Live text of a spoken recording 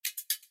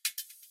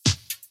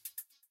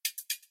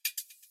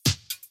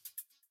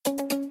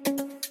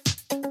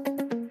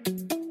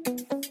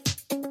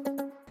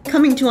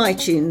Coming to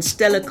iTunes,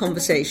 Stellar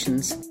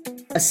Conversations,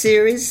 a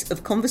series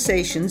of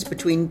conversations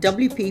between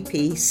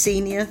WPP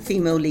senior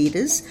female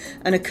leaders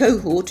and a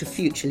cohort of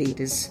future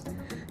leaders.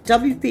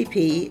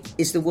 WPP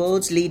is the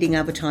world's leading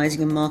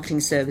advertising and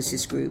marketing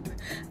services group,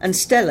 and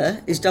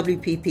Stellar is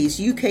WPP's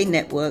UK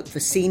network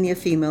for senior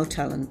female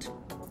talent.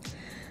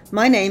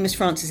 My name is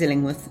Frances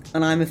Illingworth,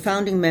 and I'm a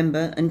founding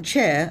member and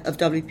chair of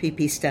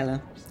WPP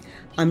Stellar.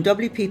 I'm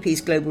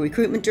WPP's Global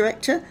Recruitment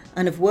Director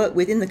and have worked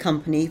within the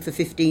company for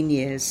 15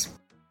 years.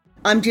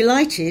 I'm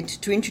delighted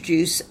to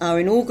introduce our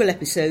inaugural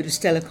episode of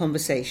Stellar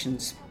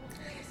Conversations.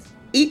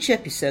 Each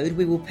episode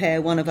we will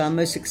pair one of our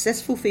most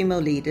successful female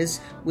leaders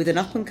with an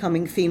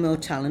up-and-coming female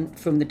talent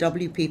from the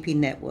WPP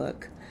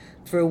network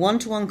for a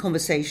one-to-one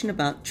conversation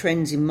about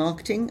trends in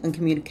marketing and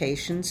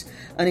communications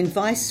and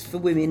advice for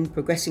women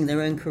progressing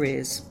their own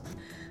careers.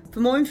 For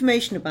more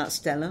information about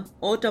Stellar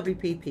or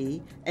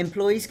WPP,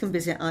 employees can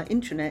visit our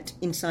intranet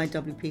inside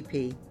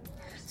WPP.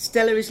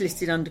 Stellar is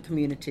listed under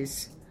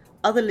Communities.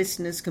 Other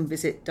listeners can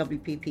visit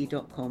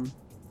WPP.com.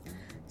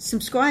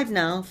 Subscribe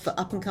now for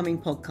up-and-coming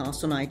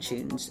podcasts on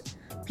iTunes.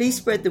 Please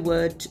spread the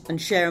word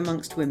and share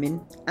amongst women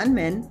and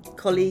men,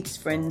 colleagues,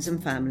 friends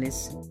and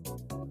families.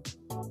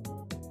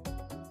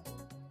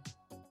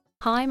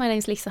 Hi, my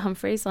name's Lisa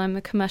Humphreys. I'm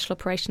the Commercial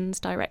Operations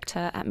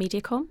Director at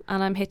Mediacom,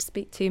 and I'm here to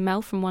speak to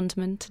Mel from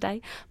Wunderman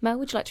today. Mel,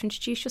 would you like to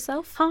introduce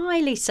yourself? Hi,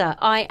 Lisa.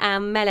 I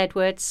am Mel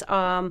Edwards.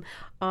 I'm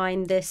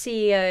the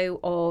CEO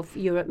of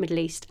Europe, Middle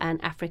East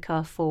and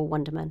Africa for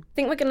Wunderman. I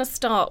think we're going to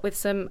start with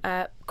some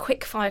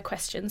quick fire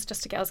questions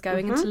just to get us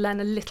going and to learn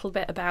a little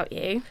bit about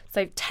you.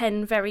 So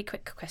 10 very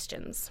quick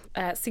questions,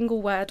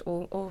 single word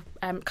or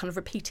kind of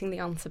repeating the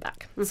answer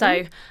back.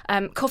 So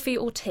coffee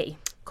or tea?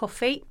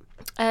 Coffee.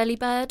 Early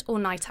bird or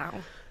night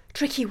owl?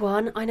 Tricky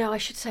one. I know I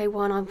should say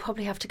one. I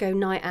probably have to go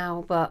night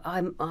owl, but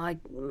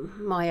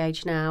my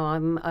age now,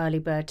 I'm early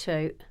bird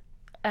too.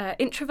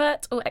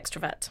 Introvert or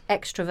extrovert?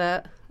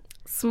 Extrovert.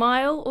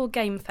 Smile or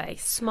game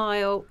face?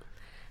 Smile.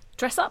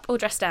 Dress up or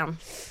dress down?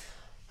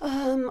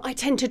 I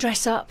tend to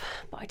dress up,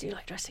 but I do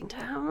like dressing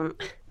down.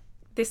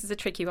 This is a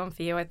tricky one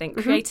for you, I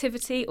think.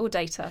 Creativity or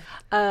data?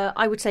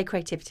 I would say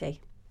creativity.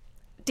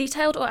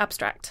 Detailed or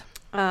abstract?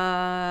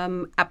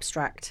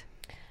 Abstract.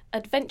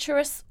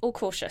 Adventurous or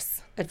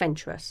cautious?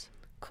 Adventurous.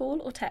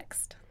 Call or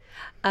text?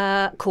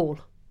 Call.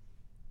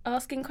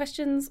 Asking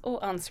questions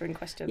or answering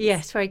questions?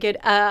 Yes, very good.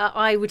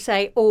 I would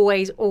say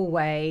always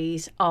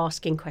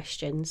asking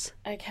questions.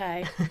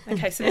 Okay,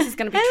 so this is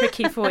going to be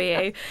tricky for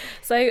you.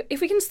 So if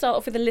we can start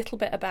off with a little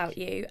bit about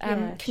you.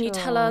 Can you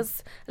tell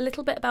us a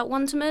little bit about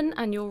Wunderman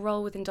and your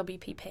role within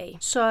WPP?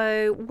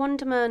 So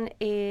Wunderman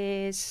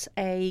is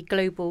a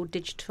global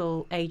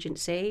digital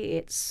agency.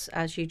 It's,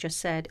 as you just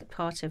said,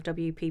 part of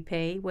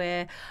WPP.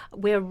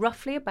 We're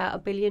roughly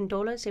about $1 billion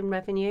in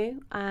revenue,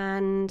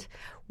 and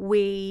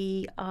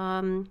we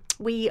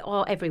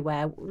are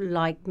everywhere,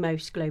 like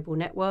most global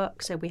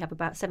networks. So we have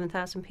about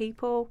 7,000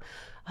 people,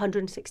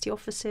 160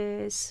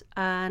 offices,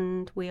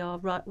 and we are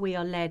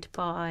led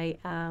by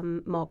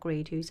Mark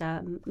Reed, who's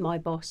my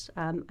boss,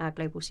 our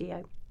global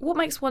CEO. What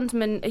makes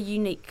Wunderman a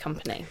unique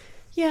company?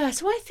 Yeah,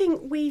 so I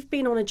think we've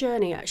been on a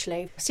journey,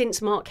 actually. Since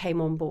Mark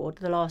came on board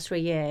the last 3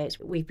 years,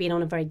 we've been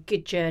on a very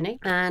good journey.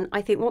 And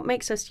I think what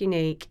makes us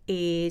unique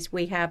is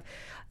we have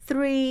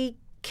 3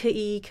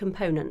 key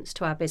components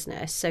to our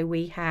business. So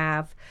we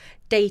have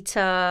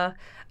data,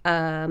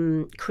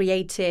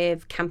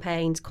 creative,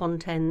 campaigns,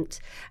 content,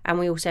 and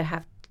we also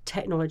have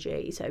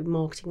technology, so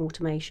marketing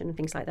automation and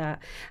things like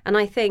that. And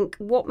I think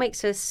what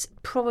makes us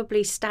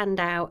probably stand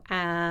out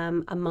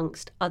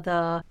amongst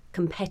other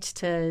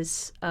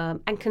competitors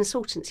and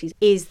consultancies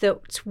is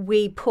that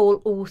we pull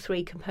all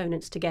 3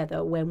 components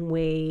together when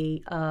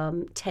we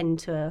tend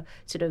to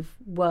sort of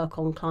work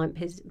on client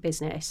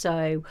business.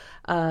 So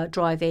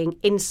driving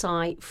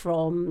insight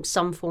from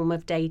some form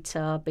of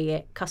data, be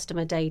it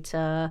customer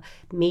data,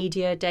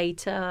 media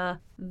data,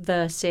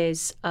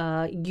 versus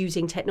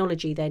using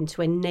technology then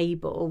to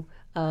enable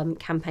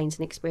campaigns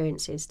and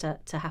experiences to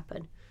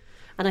happen.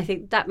 And I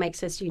think that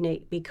makes us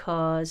unique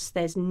because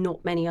there's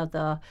not many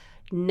other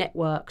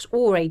networks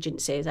or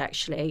agencies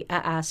actually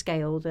at our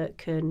scale that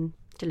can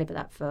deliver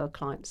that for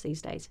clients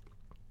these days.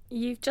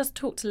 You've just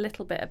talked a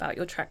little bit about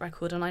your track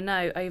record, and I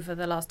know over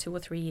the last 2 or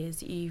 3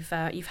 years you've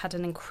had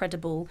an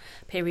incredible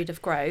period of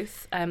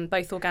growth,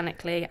 both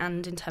organically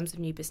and in terms of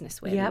new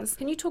business wins. Yep.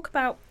 Can you talk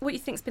about what you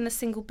think has been the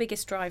single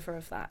biggest driver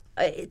of that?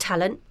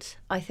 Talent,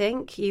 I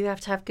think. You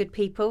have to have good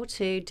people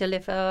to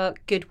deliver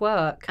good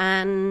work,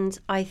 and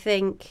I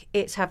think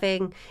it's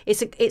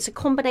a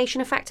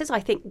combination of factors. I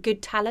think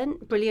good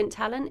talent, brilliant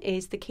talent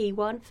is the key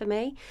one for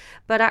me,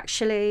 but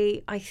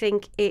actually I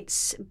think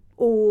it's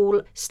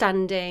all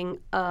standing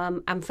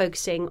and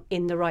focusing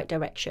in the right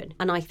direction.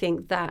 And I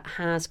think that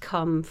has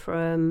come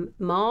from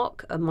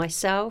Mark and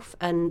myself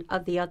and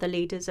the other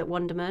leaders at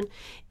Wunderman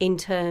in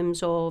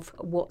terms of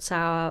what's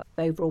our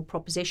overall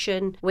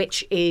proposition,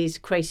 which is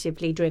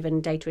creatively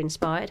driven, data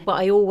inspired. But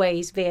I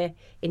always veer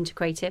into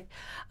creative.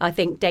 I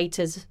think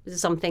data's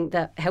something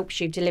that helps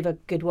you deliver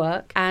good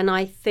work. And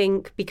I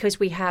think because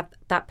we have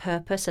that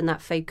purpose and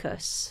that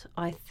focus,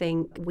 I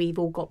think we've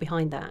all got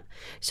behind that.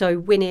 So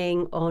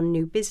winning on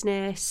new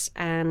business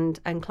and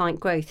client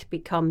growth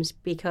becomes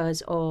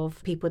because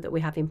of people that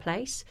we have in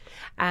place.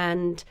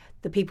 And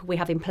the people we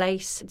have in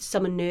place,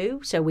 some are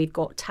new, so we've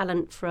got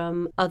talent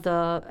from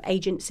other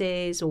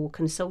agencies or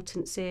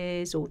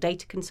consultancies or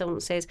data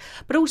consultancies,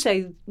 but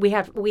also we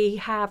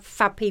have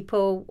fab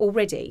people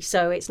already,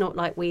 so it's not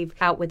like we've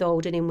out with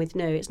old and in with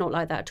new. It's not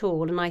like that at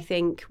all. And I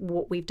think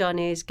what we've done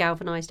is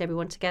galvanised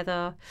everyone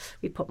together.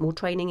 We've put more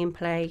training in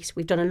place.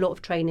 We've done a lot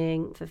of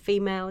training for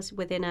females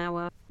within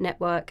our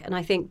network, and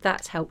I think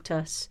that's helped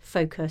us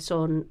focus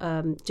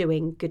on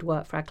doing good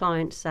work for our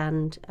clients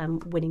and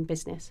winning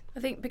business. I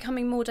think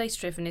becoming more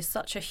data-driven is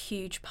such a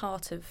huge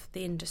part of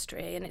the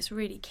industry, and it's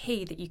really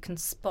key that you can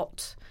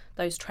spot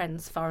those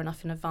trends far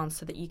enough in advance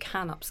so that you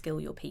can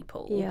upskill your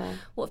people. Yeah.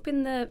 What have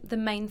been the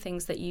main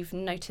things that you've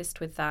noticed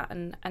with that,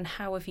 and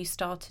how have you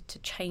started to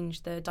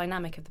change the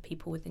dynamic of the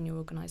people within your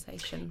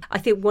organisation? I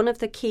think one of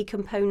the key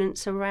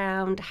components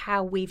around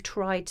how we've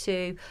tried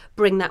to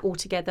bring that all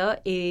together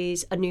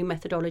is a new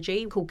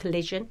methodology called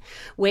Collision,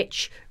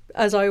 which,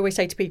 as I always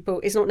say to people,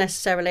 is not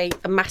necessarily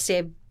a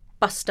massive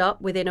bust up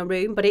within a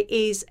room, but it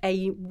is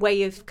a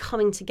way of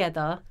coming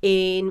together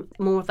in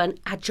more of an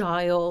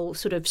agile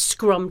sort of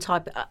scrum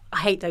type. I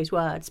hate those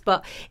words,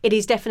 but it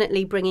is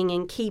definitely bringing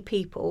in key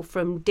people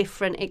from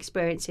different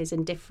experiences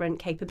and different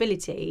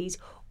capabilities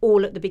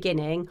all at the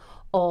beginning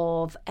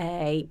of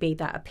be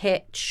that a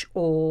pitch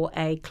or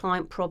a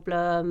client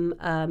problem,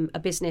 a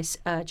business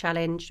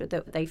challenge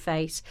that they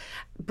face,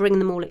 bring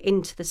them all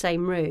into the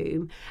same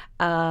room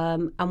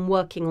and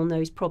working on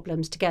those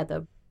problems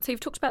together. So you've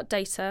talked about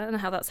data and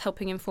how that's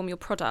helping inform your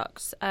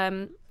products.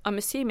 I'm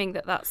assuming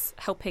that that's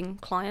helping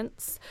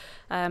clients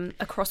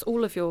across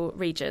all of your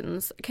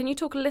regions. Can you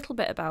talk a little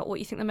bit about what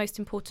you think the most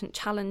important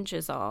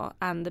challenges are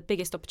and the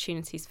biggest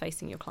opportunities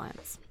facing your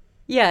clients?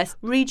 Yes,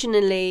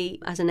 regionally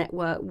as a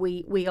network,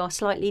 we are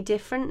slightly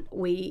different.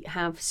 We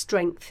have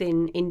strength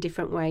in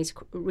different ways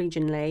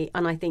regionally,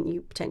 and I think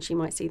you potentially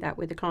might see that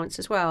with the clients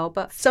as well.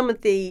 But some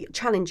of the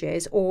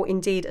challenges, or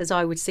indeed as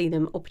I would see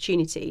them,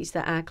 opportunities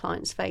that our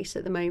clients face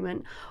at the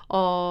moment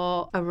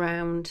are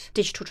around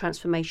digital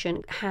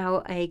transformation,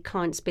 how a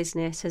client's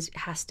business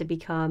has to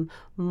become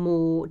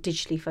more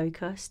digitally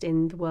focused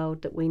in the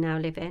world that we now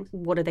live in.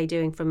 What are they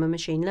doing from a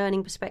machine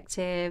learning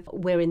perspective?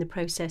 We're in the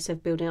process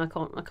of building, I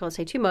can't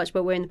say too much,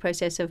 but we're in the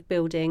process of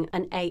building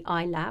an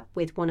AI lab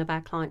with one of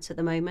our clients at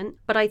the moment.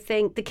 But I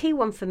think the key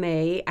one for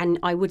me, and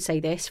I would say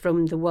this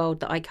from the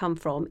world that I come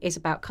from, is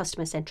about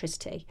customer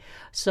centricity.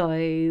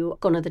 So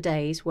gone are the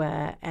days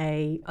where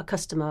a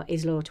customer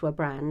is loyal to a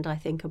brand. I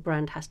think a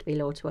brand has to be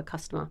loyal to a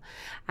customer.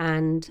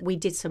 And we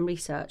did some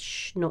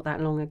research not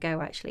that long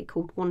ago, actually,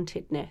 called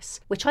wantedness,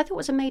 which I thought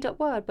was a made-up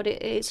word, but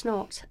it's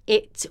not.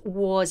 It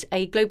was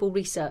a global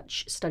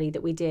research study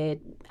that we did,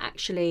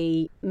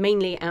 actually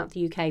mainly out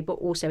the UK, but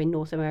also in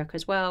North America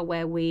as well,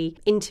 where we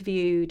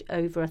interviewed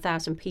over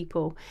 1,000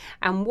 people.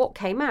 And what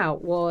came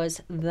out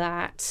was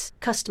that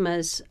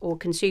customers or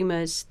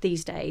consumers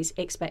these days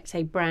expect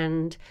a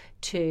brand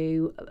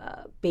to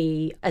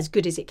be as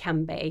good as it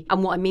can be.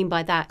 And what I mean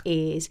by that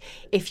is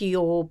if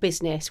your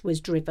business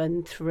was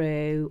driven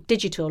through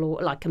digital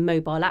or like a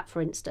mobile app,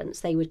 for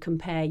instance, they would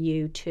compare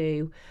you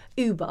to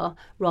Uber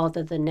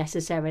rather than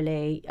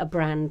necessarily a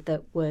brand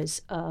that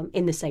was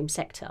in the same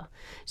sector.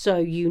 So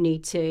you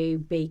need to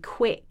be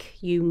quick,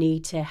 you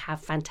need to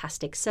have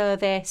fantastic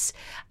service,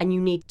 and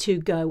you need to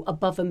go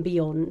above and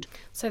beyond.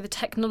 So the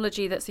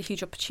technology that's a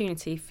huge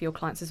opportunity for your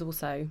clients is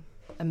also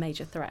a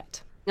major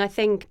threat. I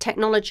think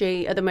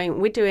technology at the moment,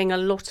 we're doing a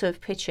lot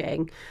of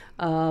pitching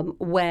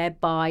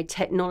whereby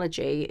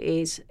technology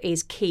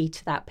is key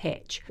to that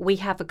pitch. We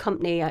have a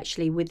company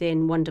actually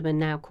within Wunderman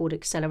now called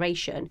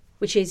Acceleration,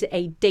 which is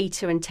a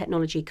data and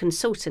technology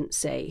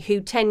consultancy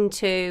who tend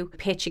to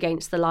pitch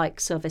against the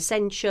likes of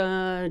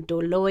Accenture,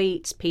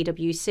 Deloitte,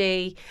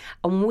 PwC,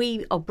 and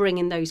we are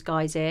bringing those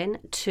guys in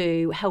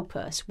to help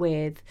us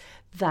with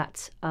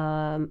that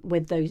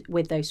with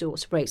those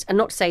sorts of briefs. And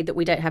not to say that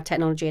we don't have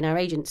technology in our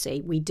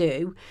agency, we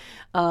do,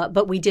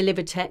 but we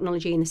deliver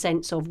technology in the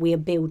sense of we are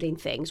building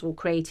things or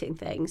creating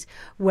things,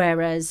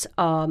 whereas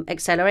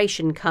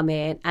Acceleration come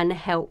in and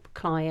help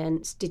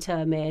clients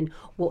determine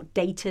what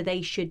data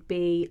they should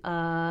be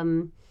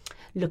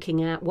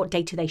looking at what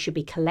data they should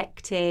be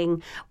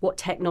collecting, what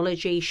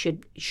technology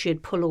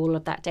should pull all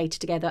of that data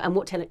together, and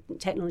what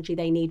technology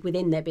they need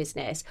within their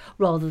business,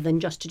 rather than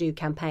just to do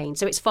campaigns.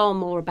 So it's far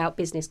more about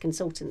business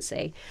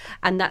consultancy,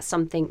 and that's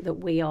something that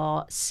we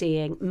are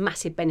seeing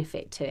massive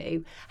benefit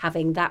to,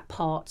 having that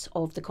part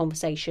of the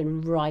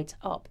conversation right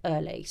up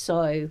early.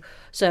 So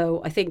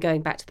I think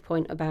going back to the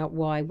point about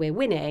why we're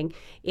winning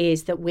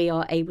is that we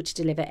are able to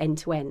deliver end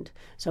to end.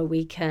 So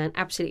we can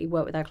absolutely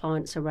work with our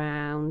clients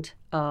around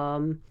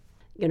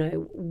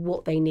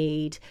what they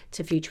need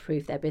to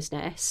future-proof their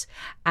business,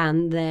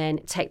 and then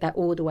take that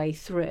all the way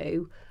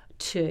through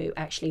to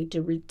actually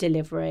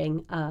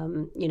delivering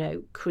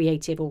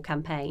creative or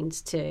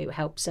campaigns to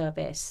help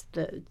service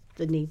the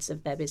needs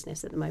of their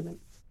business at the moment.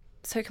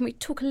 So can we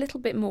talk a little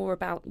bit more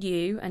about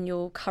you and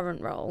your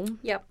current role?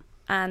 Yep.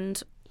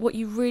 And what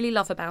you really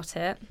love about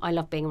it? I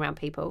love being around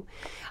people.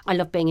 I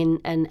love being in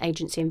an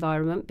agency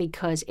environment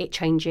because it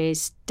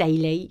changes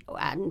daily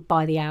and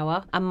by the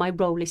hour, and my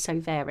role is so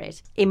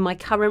varied. In my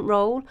current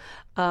role,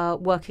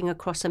 working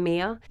across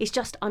EMEA, is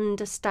just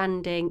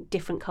understanding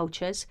different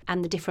cultures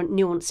and the different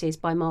nuances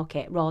by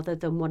market rather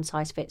than one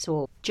size fits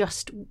all.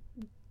 Just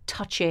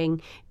touching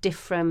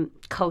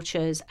different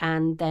cultures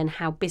and then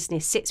how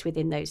business sits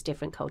within those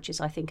different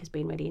cultures, I think has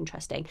been really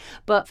interesting.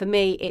 But for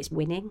me, it's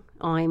winning.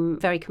 I'm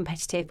very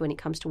competitive when it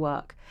comes to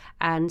work.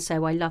 And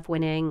so I love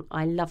winning.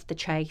 I love the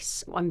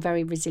chase. I'm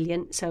very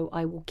resilient, so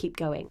I will keep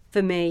going.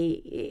 For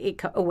me,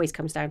 it always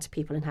comes down to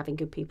people and having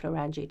good people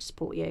around you to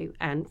support you,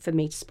 and for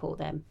me to support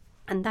them.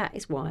 And that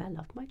is why I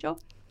love my job.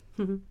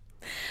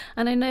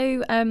 And I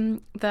know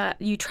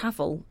that you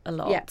travel a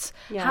lot.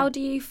 Yeah. How do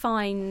you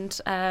find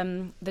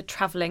the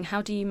travelling?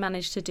 How do you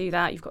manage to do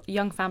that? You've got a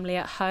young family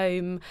at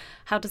home.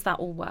 How does that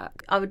all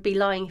work? I would be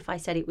lying if I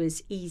said it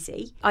was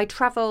easy. I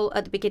travel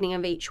at the beginning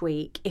of each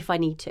week if I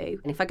need to.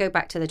 And if I go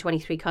back to the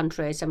 23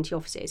 countries, 70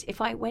 offices,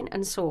 if I went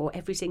and saw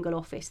every single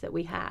office that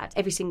we had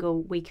every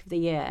single week of the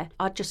year,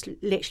 I'd just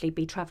literally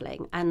be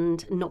travelling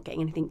and not getting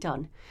anything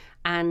done.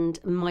 And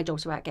my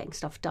job's about getting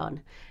stuff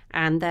done.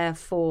 And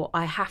therefore,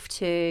 I have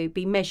to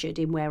be measured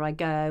in where I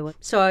go.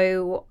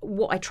 So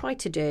what I try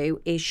to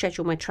do is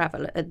schedule my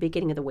travel at the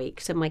beginning of the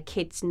week, so my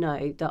kids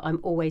know that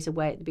I'm always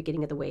away at the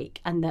beginning of the week,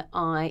 and that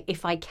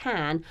if I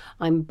can,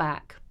 I'm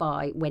back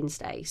by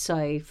Wednesday.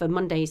 So for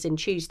Mondays and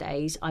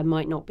Tuesdays, I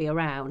might not be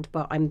around,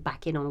 but I'm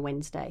back in on a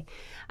Wednesday.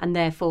 And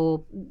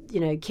therefore,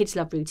 kids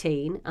love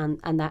routine,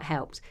 and that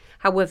helps.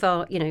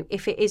 However,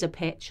 if it is a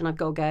pitch and I've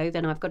got to go,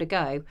 then I've got to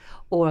go.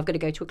 Or I've got to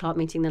go to a client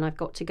meeting, then I've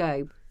got to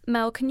go.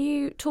 Mel, can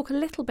you talk a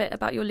little bit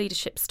about your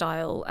leadership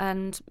style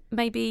and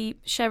maybe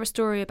share a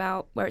story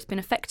about where it's been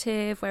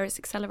effective, where it's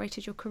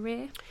accelerated your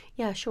career?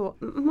 Yeah, sure.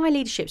 My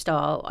leadership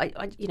style,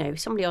 if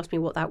somebody asked me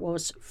what that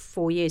was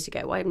 4 years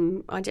ago,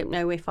 I don't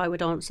know if I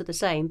would answer the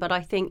same. But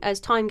I think as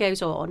time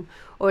goes on,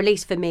 or at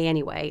least for me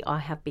anyway, I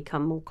have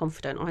become more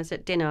confident. I was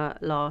at dinner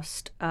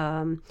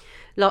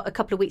a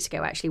couple of weeks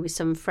ago, actually, with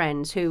some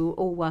friends who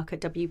all work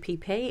at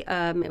WPP.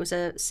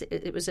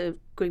 It was a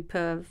group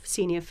of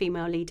senior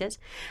female leaders,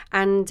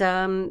 and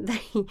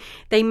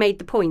they made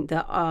the point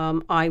that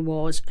I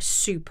was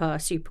super,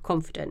 super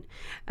confident,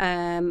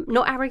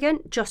 not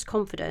arrogant, just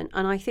confident.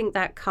 And I think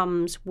that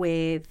comes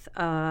with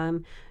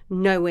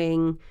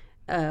knowing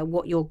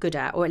what you're good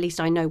at, or at least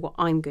I know what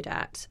I'm good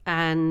at.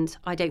 And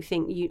I don't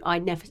think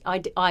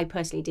I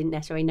personally didn't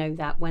necessarily know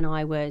that when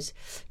I was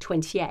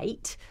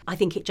 28. I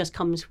think it just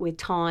comes with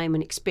time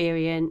and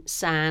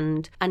experience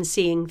and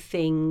seeing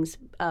things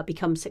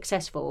become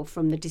successful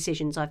from the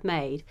decisions I've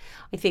made.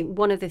 I think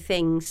one of the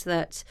things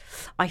that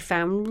I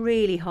found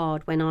really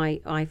hard when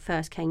I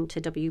first came to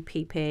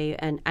WPP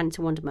and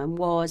to Wunderman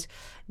was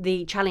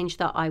the challenge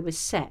that I was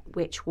set,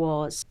 which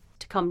was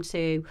to come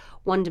to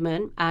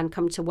Wunderman and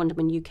come to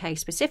Wunderman UK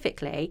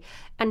specifically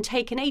and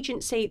take an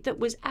agency that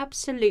was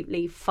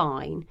absolutely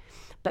fine,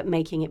 but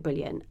making it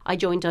brilliant. I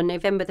joined on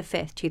November the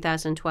 5th,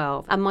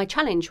 2012, and my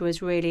challenge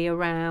was really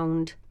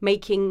around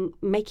making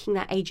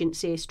that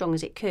agency as strong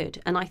as it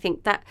could. And I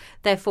think that,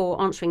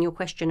 therefore, answering your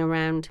question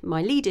around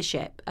my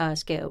leadership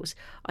skills,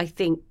 I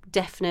think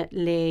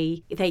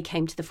definitely they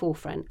came to the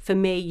forefront. For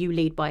me, you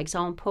lead by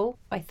example.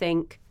 I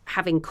think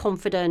having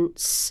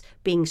confidence,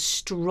 being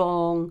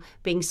strong,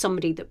 being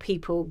somebody that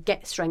people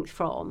get strength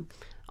from,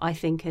 I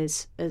think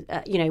has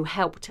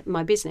helped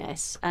my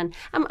business, and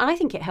I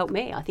think it helped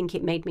me. I think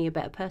it made me a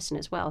better person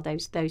as well.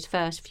 Those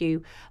first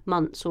few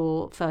months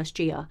or first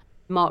year.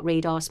 Mark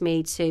Reed asked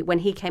me to, when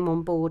he came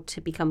on board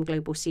to become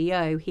global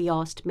CEO, he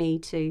asked me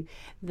to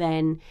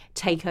then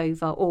take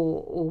over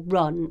or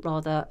run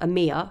rather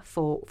EMEA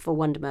for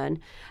Wunderman,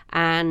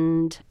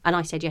 and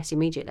I said yes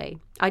immediately.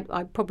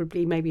 I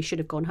probably maybe should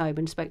have gone home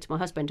and spoke to my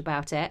husband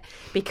about it,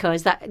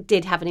 because that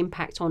did have an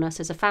impact on us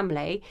as a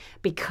family,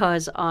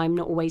 because I'm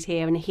not always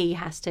here and he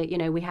has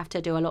to, we have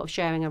to do a lot of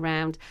sharing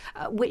around,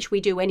 which we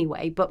do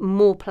anyway, but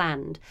more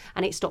planned,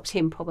 and it stops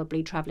him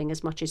probably travelling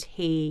as much as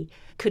he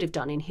could have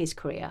done in his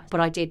career. But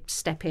I did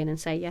step in and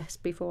say yes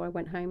before I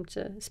went home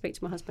to speak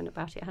to my husband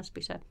about it, has to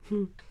be said.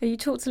 You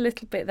talked a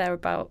little bit there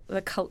about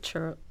the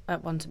culture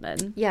at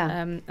Wunderman,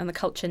 and the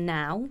culture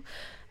now.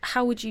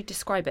 How would you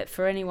describe it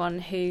for anyone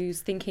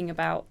who's thinking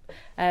about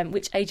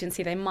which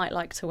agency they might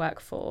like to work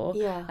for?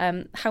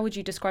 How would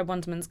you describe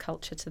Wunderman's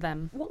culture to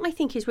them? What I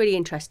think is really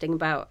interesting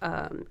about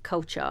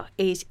culture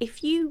is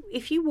if you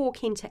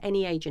walk into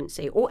any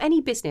agency or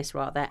any business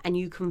rather, and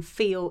you can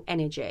feel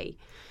energy.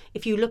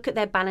 If you look at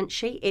their balance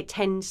sheet, it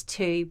tends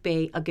to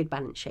be a good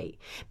balance sheet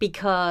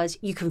because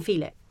you can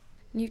feel it.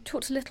 You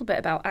talked a little bit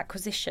about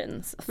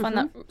acquisitions. I find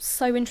that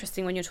so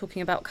interesting when you're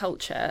talking about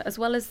culture, as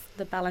well as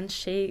the balance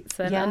sheets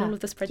and all of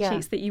the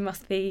spreadsheets that you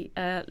must be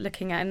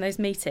looking at in those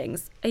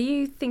meetings. Are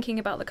you thinking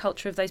about the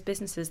culture of those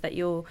businesses that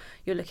you're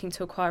looking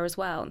to acquire as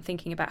well, and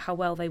thinking about how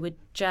well they would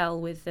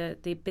gel with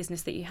the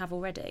business that you have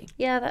already?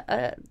 Yeah,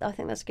 I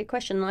think that's a good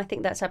question, and I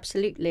think that's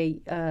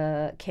absolutely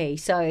key.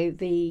 So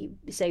the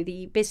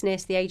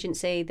business, the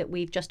agency that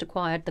we've just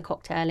acquired, The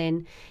Cocktail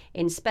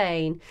in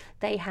Spain,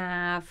 they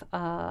have.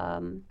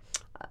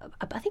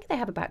 I think they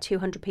have about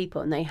 200 people,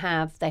 and they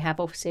have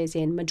offices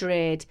in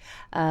Madrid,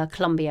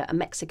 Colombia, and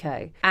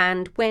Mexico.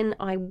 And when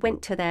I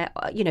went to their,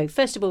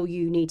 first of all,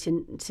 you need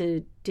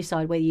to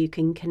decide whether you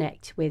can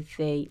connect with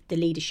the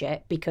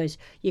leadership, because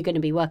you're going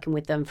to be working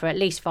with them for at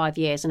least 5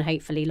 years and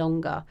hopefully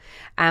longer,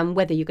 and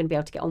whether you're going to be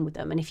able to get on with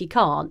them. And if you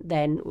can't,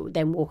 then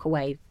walk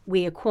away.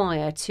 We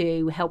acquire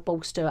to help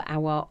bolster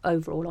our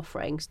overall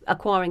offerings.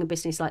 Acquiring a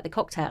business like The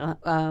Cocktail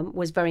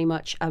was very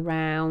much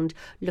around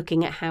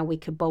looking at how we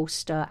could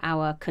bolster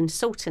our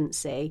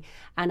consultancy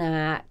and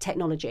our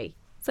technology.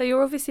 So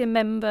you're obviously a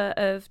member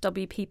of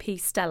WPP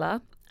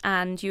Stella,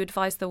 and you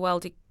advise the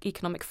World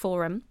Economic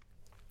Forum.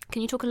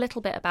 Can you talk a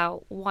little bit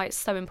about why it's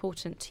so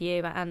important to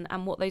you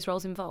and what those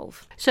roles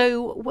involve?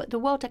 So the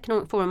World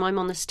Economic Forum, I'm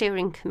on the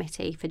steering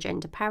committee for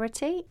gender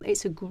parity.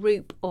 It's a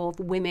group of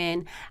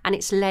women, and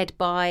it's led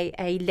by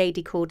a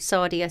lady called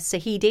Sadia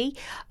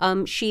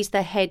Sahidi. She's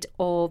the head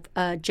of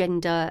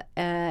gender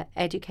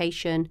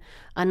education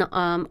and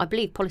I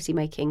believe policy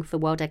making for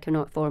World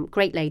Economic Forum.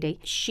 Great lady.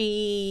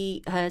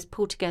 She has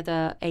pulled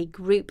together a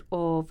group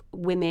of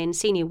women,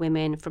 senior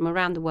women from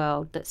around the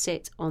world that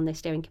sit on the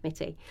steering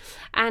committee.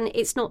 And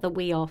it's not that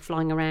we are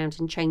flying around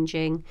and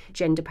changing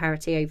gender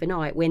parity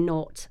overnight. We're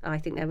not. I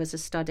think there was a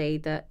study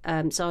that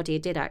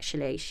Sadia did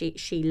actually,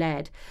 she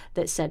led,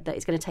 that said that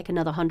it's going to take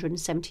another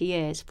 170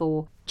 years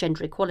for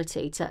gender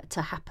equality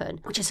to happen,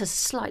 which is a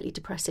slightly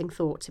depressing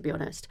thought, to be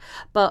honest.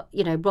 But,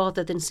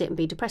 rather than sit and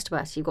be depressed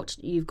about it,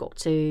 you've got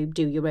to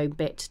do your own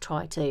bit to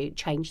try to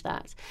change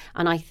that.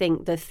 And I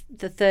think the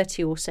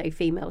 30 or so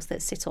females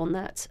that sit on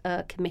that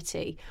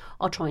committee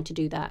are trying to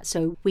do that.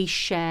 So we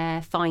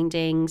share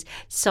findings.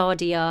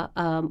 Sadia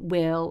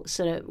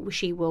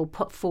she will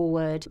put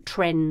forward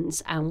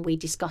trends, and we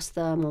discuss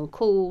them on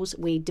calls.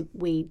 We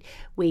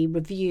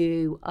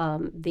review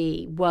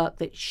the work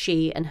that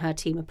she and her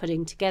team are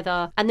putting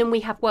together, and then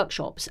we have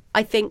workshops.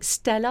 I think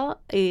Stella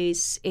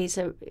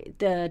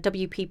the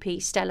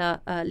WPP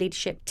Stella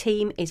leadership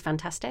team is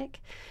fantastic.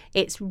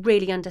 It's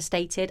really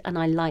understated, and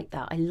I like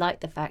that. I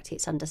like the fact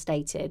it's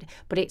understated,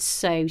 but it's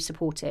so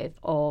supportive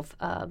of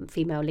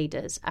female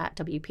leaders at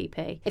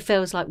WPP. It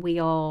feels like we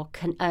are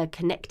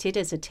connected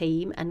as a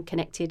team and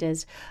connected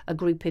as a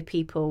group of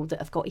people that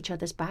have got each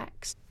other's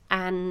backs.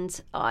 And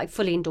I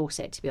fully endorse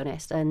it, to be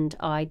honest. And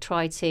I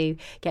try to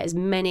get as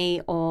many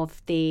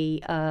of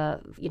the,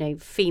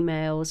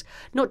 females,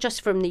 not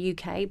just from the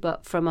UK,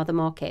 but from other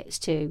markets,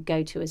 to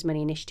go to as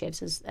many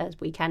initiatives as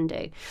we can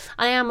do.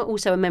 I am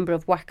also a member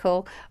of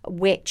WACL,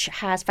 which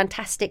has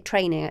fantastic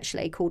training,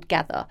 actually, called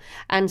Gather.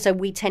 And so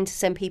we tend to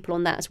send people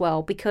on that as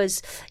well,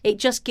 because it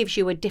just gives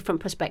you a different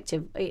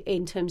perspective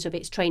in terms of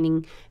its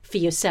training for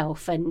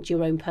yourself and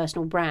your own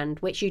personal brand,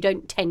 which you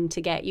don't tend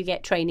to get. You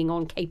get training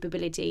on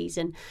capabilities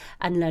and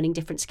learning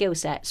different skill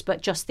sets, but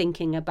just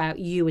thinking about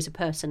you as a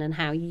person and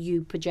how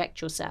you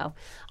project yourself,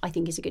 I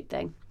think is a good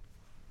thing.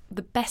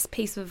 The best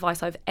piece of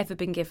advice I've ever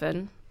been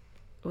given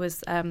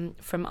was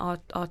from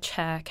our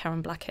chair,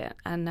 Karen Blackett,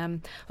 and I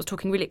was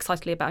talking really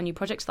excitedly about a new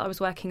project that I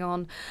was working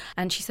on,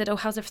 and she said, "Oh,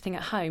 how's everything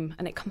at home?"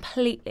 And it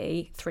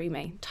completely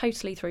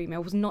totally threw me. I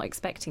was not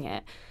expecting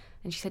it.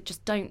 And she said,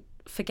 "Just don't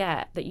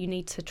forget that you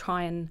need to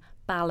try and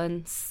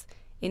balance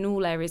in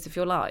all areas of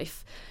your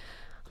life."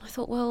 And I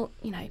thought, well,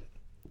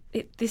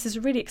 this is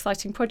a really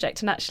exciting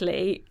project, and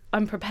actually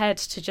I'm prepared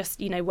to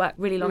just, work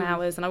really long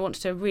hours, and I want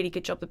to do a really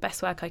good job, the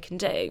best work I can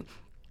do.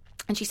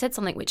 And she said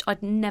something which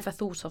I'd never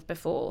thought of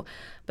before,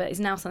 but is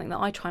now something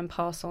that I try and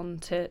pass on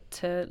to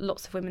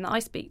lots of women that I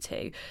speak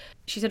to.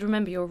 She said,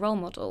 "Remember, you're a role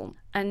model."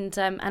 And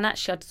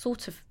actually I'd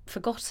sort of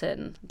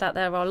forgotten that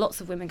there are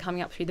lots of women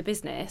coming up through the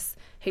business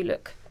who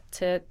look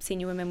to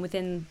senior women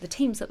within the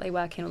teams that they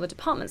work in or the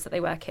departments that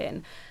they work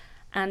in.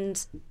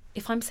 And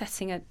if I'm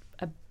setting a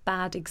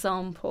bad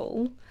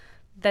example,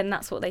 then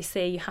that's what they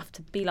see. You have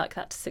to be like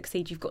that to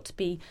succeed. You've got to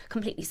be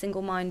completely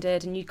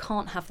single-minded, and you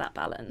can't have that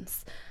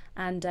balance.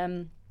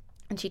 And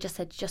And she just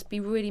said, just be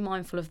really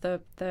mindful of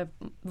the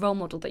role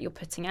model that you're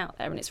putting out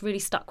there. And it's really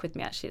stuck with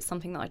me, actually. It's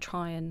something that I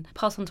try and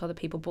pass on to other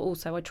people, but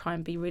also I try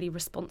and be really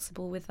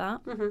responsible with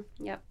that.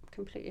 Mm-hmm. Yeah,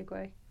 completely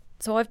agree.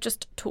 So I've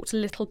just talked a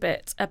little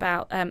bit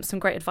about some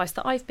great advice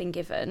that I've been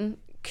given.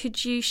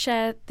 Could you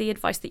share the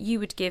advice that you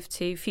would give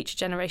to future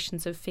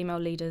generations of female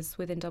leaders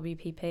within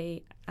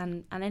WPP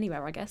and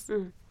anywhere, I guess?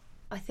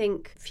 I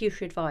think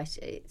future advice,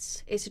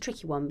 it's a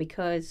tricky one,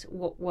 because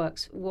what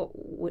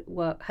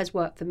has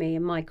worked for me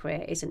in my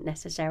career isn't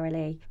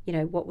necessarily,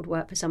 what would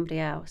work for somebody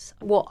else.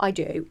 What I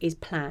do is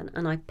plan,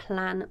 and I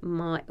plan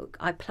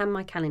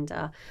my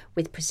calendar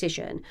with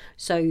precision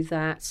so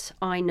that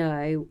I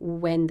know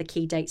when the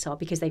key dates are,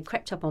 because they've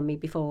crept up on me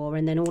before,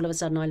 and then all of a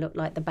sudden I look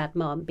like the bad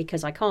mum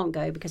because I can't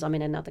go because I'm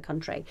in another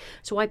country.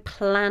 So I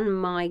plan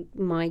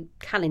my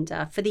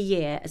calendar for the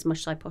year as much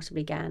as I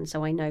possibly can,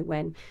 so I know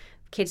when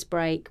kids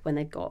break, when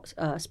they've got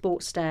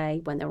sports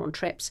day, when they're on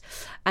trips,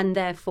 and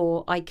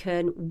therefore I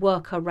can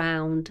work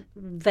around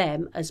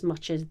them as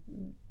much as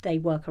they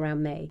work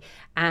around me.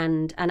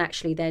 And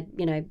actually they're,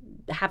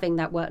 having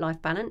that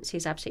work-life balance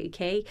is absolutely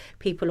key.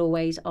 People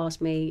always ask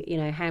me,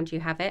 how do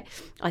you have it?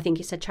 I think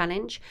it's a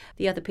challenge.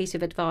 The other piece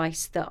of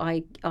advice that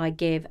I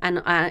give,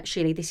 and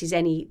actually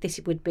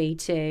this would be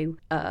to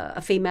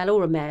a female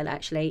or a male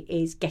actually,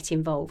 is get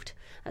involved.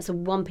 That's the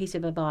one piece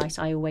of advice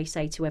I always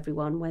say to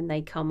everyone when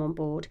they come on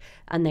board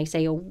and they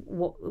say,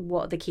 what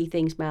are the key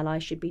things, Mel, I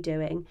should be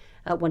doing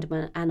at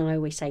Wonderman? And I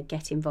always say,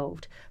 get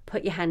involved.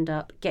 Put your hand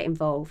up, get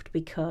involved,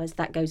 because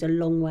that goes a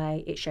long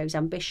way. It shows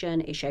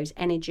ambition, it shows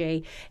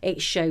energy,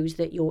 it shows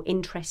that you're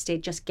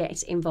interested. Just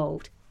get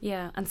involved.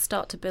 Yeah, and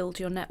start to build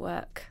your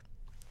network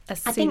as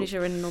soon as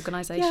you're in an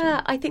organisation.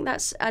 Yeah, I think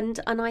that's and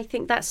I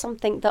think that's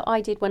something that I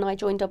did when I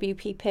joined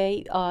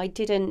WPP. I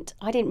didn't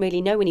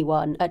really know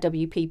anyone at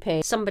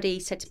WPP.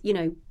 Somebody said,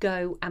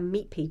 go and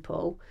meet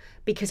people,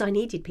 because I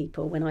needed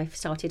people when I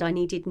started. I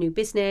needed new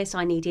business.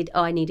 I needed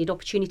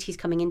opportunities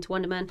coming into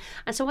Wonderman,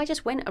 and so I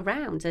just went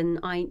around and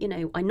I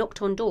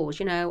knocked on doors.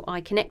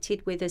 I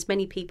connected with as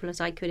many people as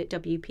I could at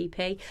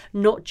WPP,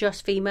 not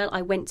just female.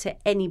 I went to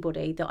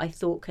anybody that I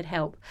thought could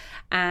help,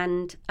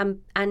 and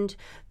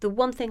the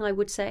one thing I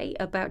would say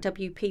about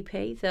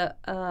WPP that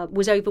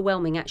was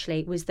overwhelming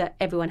actually was that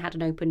everyone had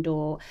an open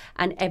door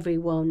and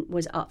everyone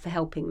was up for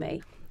helping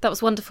me. That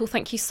was wonderful.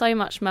 Thank you so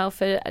much, Mel,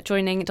 for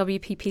joining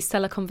WPP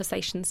Stellar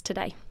Conversations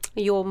today.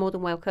 You're more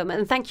than welcome,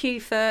 and thank you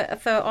for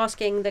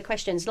asking the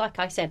questions. Like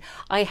I said,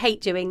 I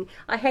hate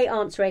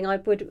answering. I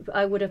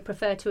would have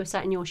preferred to have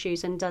sat in your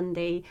shoes and done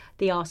the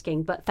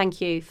asking. But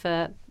thank you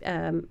for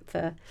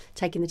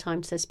taking the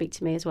time to speak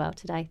to me as well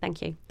today.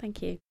 Thank you.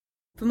 Thank you.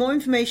 For more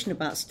information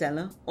about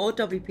Stellar or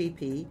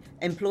WPP,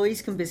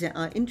 employees can visit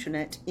our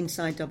intranet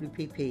inside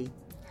WPP.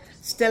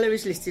 Stellar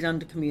is listed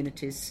under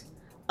Communities.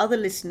 Other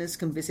listeners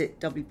can visit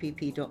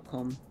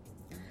wpp.com.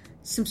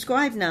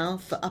 Subscribe now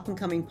for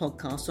up-and-coming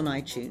podcasts on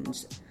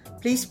iTunes.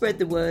 Please spread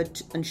the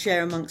word and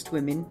share amongst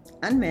women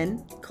and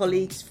men,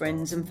 colleagues,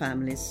 friends and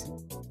families.